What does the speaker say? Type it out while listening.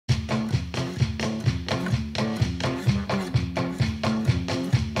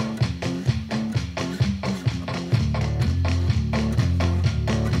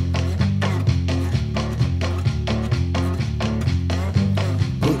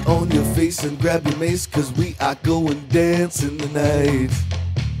face and grab your mace, cause we are going dancing tonight.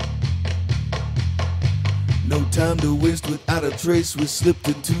 No time to waste without a trace, we slipped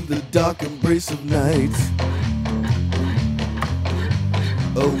into the dark embrace of night.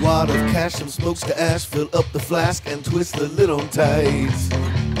 A wad of cash from smokes to ash, fill up the flask and twist the lid on tight.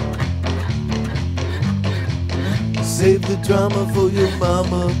 Save the drama for your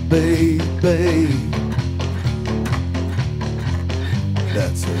mama, baby.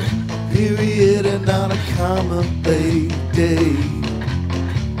 That's a period and not a comma, baby.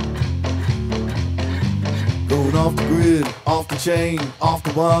 Going off the grid, off the chain, off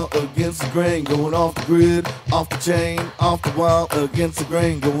the wall, against the grain. Going off the grid, off the chain, off the wall, against the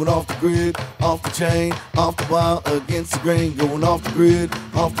grain. Going off the grid, off the chain, off the wall, against the grain. Going off the grid,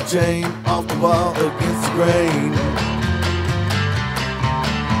 off the chain, off the wall, against the grain.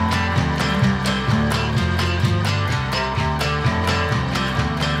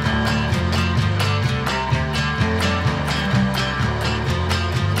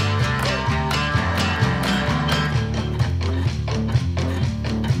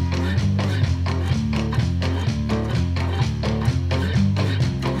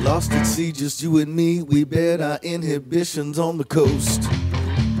 Lost at sea, just you and me, we bared our inhibitions on the coast.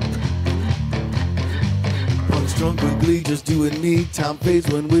 Punch drunk with glee, just you and me, time fades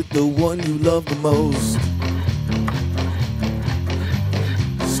when with the one you love the most.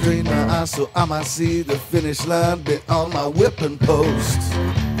 Strain my eyes so I might see the finish line bit on my whipping post.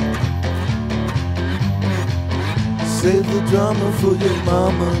 Save the drama for your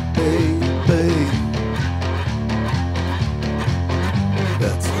mama, baby.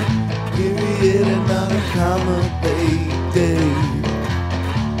 That's a period and not a comma, baby.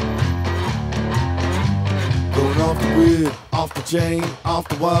 Going off the grid, off the chain, off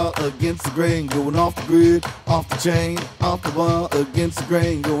the wall, against the grain. Going off the grid, off the chain, off the wall, against the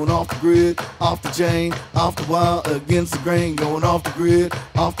grain. Going off the grid, off the chain, off the wall, against the grain. Going off the grid,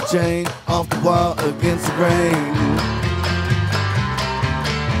 off the chain, off the wall, against the grain.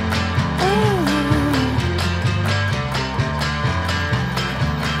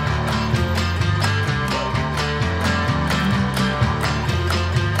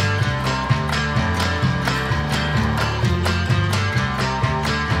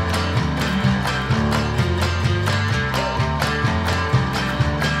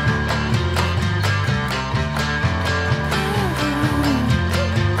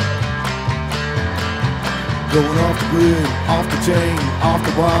 Going off the grid, off the chain, off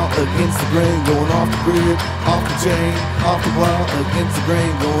the wall, against the grain. Going off the grid, off the chain, off the wall, against the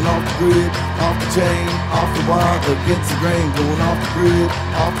grain. Going off the grid, off the chain, off the wall, against the grain. Going off the grid,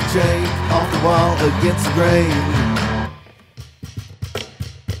 off the chain, off the wall, against the grain.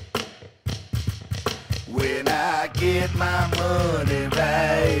 When I get my money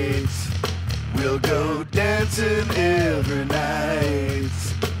right, we'll go dancing every night.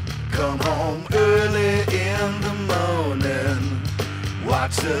 Come home early in the morning,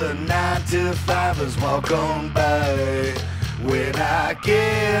 watch the 9-to-5ers walk on by. When I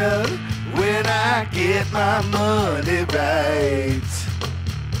get my money right,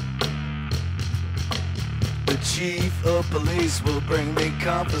 the chief of police will bring me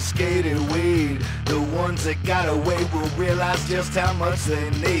confiscated weed. The ones that got away will realize just how much they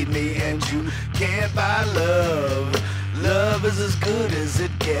need me. And you can't buy love. Love is as good as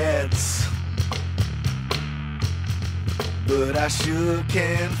it gets. But I sure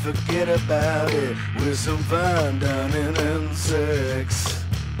can't forget about it with some fine dining and sex.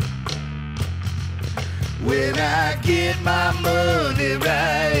 When I get my money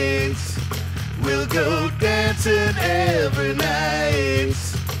right, we'll go dancing every night.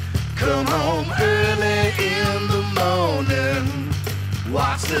 Come home early in the morning,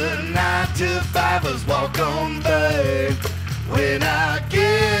 watch the 9-to-5ers walk on by. When I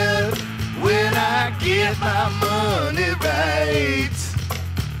get my money right.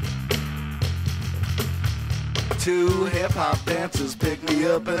 Two hip-hop dancers pick me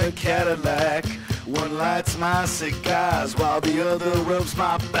up in a Cadillac. One lights my cigars while the other rubs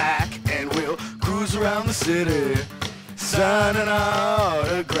my back. And we'll cruise around the city, signing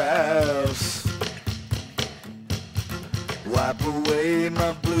autographs. Wipe away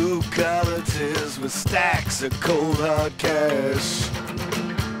my blue-collar tears with stacks of cold hard cash.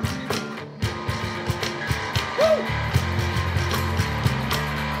 Woo!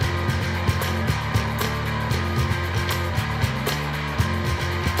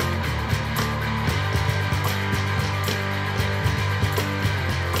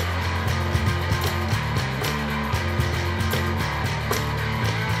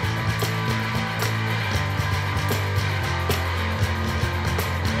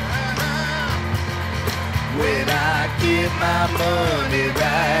 get my money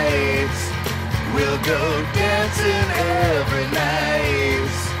right, we'll go dancing every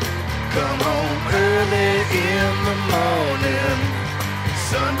night. Come home early in the morning,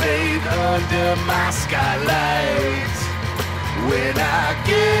 sunbathe under my skylight. When I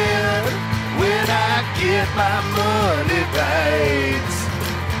get my money right.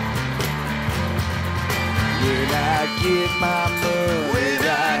 When I get my money right. When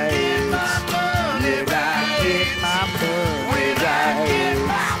I get my money right. When I get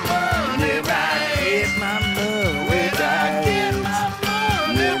my money right. When I get my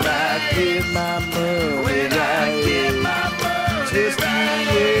money right. When I get my money right. Just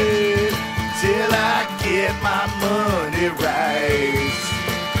wait till I get my money right.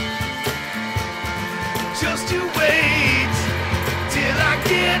 Just you wait till I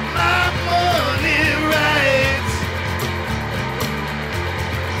get my money right.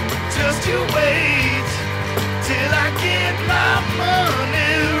 Just you wait till I get my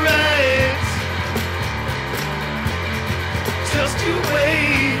money right. Just you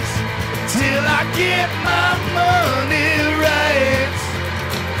wait till I get my money right.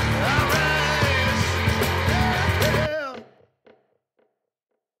 All right. Yeah.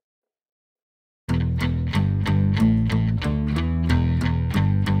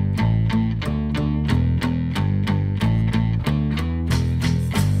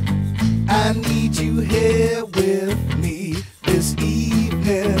 I need you here with me this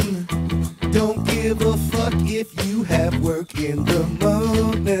evening. Don't give a fuck if you have work in the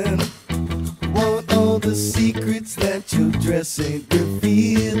morning. Want all the secrets that your dress ain't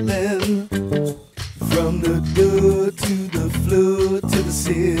revealing. From the door to the floor to the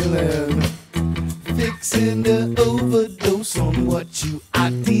ceiling. Fixing to overdose on what you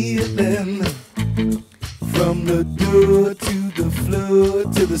are dealing. From the door to the floor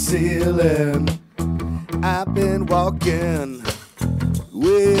to the ceiling. I've been walking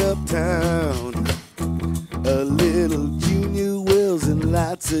way uptown. A little Junior Wells and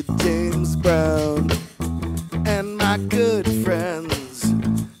lots of James Brown. And my good friends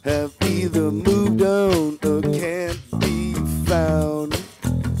have either moved on or can't be found.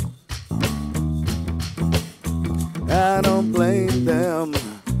 I don't blame them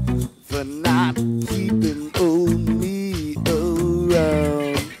for not keeping old me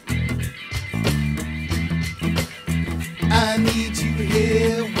around. I need you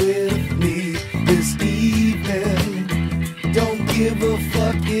here with me this evening. Don't give a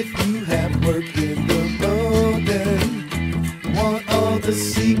fuck if you have work in the morning. Want all the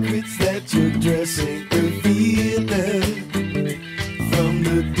secrets that your dress ain't revealing. From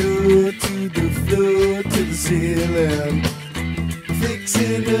the door to the floor to the ceiling.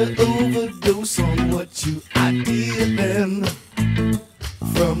 Fixing to overdose on what you are dealing.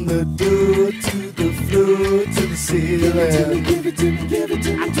 From the door to the floor to the ceiling. Give it to me, give it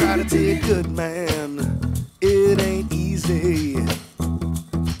to me. I try to be a good man. It ain't easy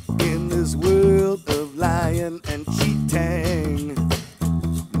in this world of lying and cheating.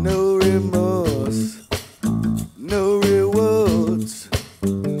 No remorse, no rewards.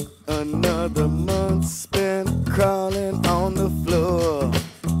 Another month spent crawling on the floor,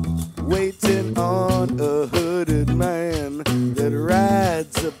 waiting on a hooded man that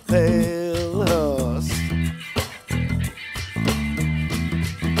rides a pale horse.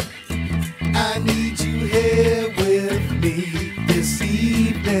 I need you here with me this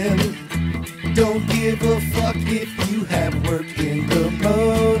evening. Don't give a fuck if you have work in the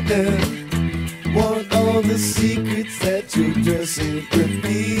morning. Want all the secrets that your dress ain't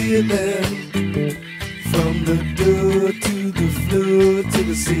revealing. From the door to the floor to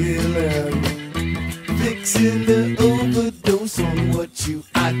the ceiling. Fixing to overdose on what you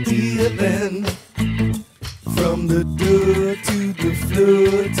are dealing. From the door to the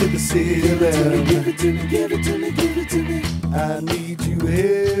floor to the ceiling. Give it to me, give it to me, give it to me. I need you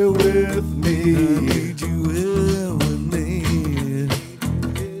here with me. I need you here with me.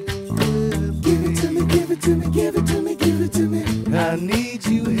 Give it to me, give it to me, give it to me, give it to me. I need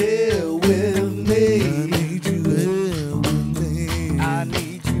you here with me. I need you here with me. I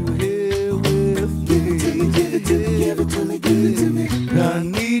need you here with me. Give it to me, give it to me, give it to me, give it to me. I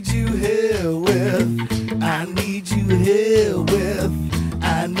need you here with. I need you here with.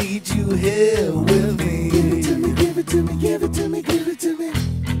 I need you here with me. Give it to me, give it to me, give it to me, give it to me.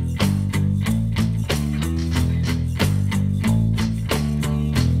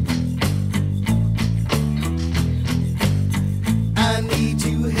 I need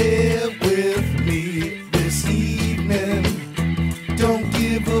you here with me this evening. Don't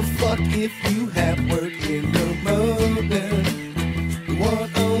give a fuck if you have work in the morning.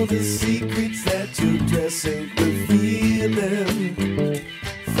 Want all the secrets that your dress ain't revealing.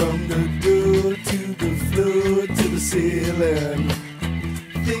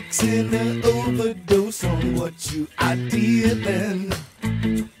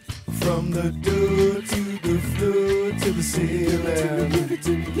 From the door to the floor to the ceiling,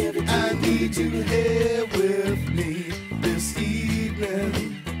 I need you here with me this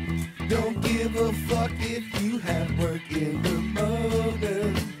evening. Don't give a fuck if you have work in the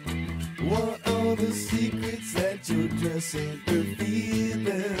morning. Want all the secrets that your dress ain't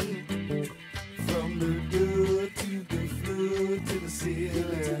revealing. From the door to the floor to the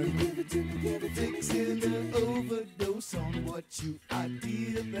ceiling, fixing an overdose on what you are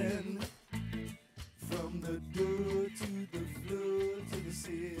dealing. From the door to the floor to the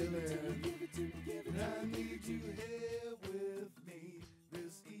ceiling, I need you here with me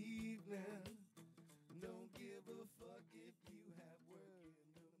this evening. Don't give a fuck if you have work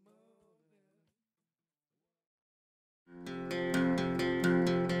in the morning.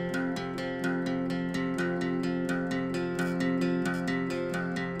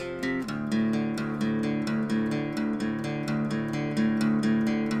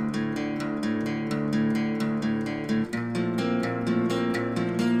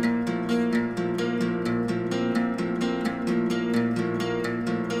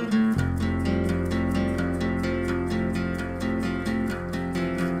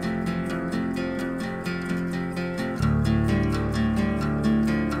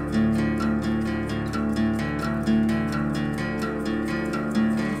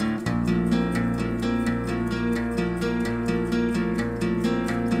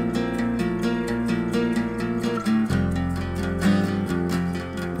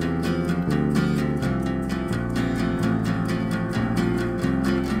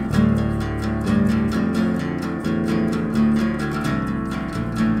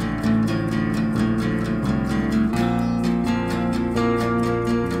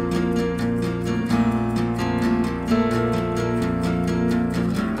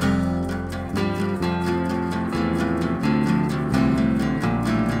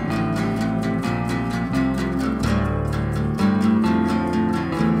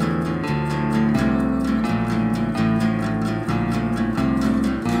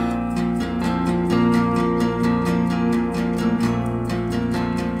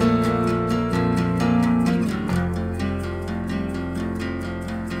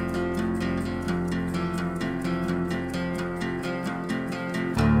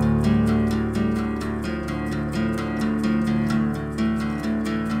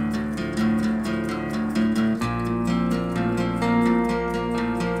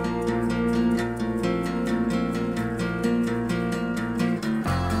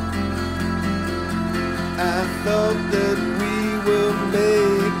 That we were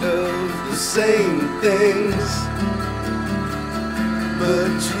made of the same things,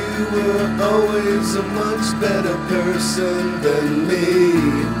 but you were always a much better person than me.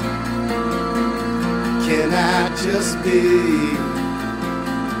 Can I just be?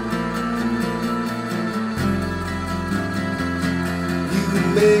 You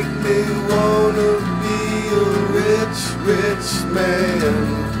make me wanna be a rich, rich man,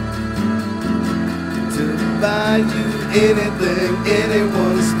 to buy you anything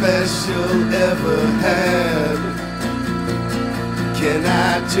anyone special ever had. Can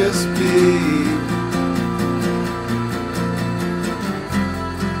I just be?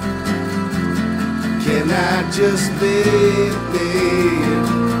 Can I just be me?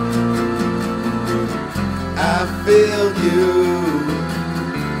 I feel you,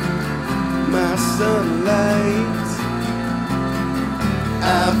 my sunlight.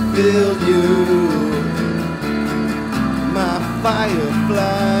 I feel you, my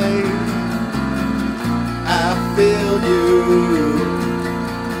firefly. I feel you,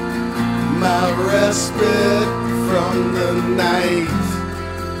 my respite from the night.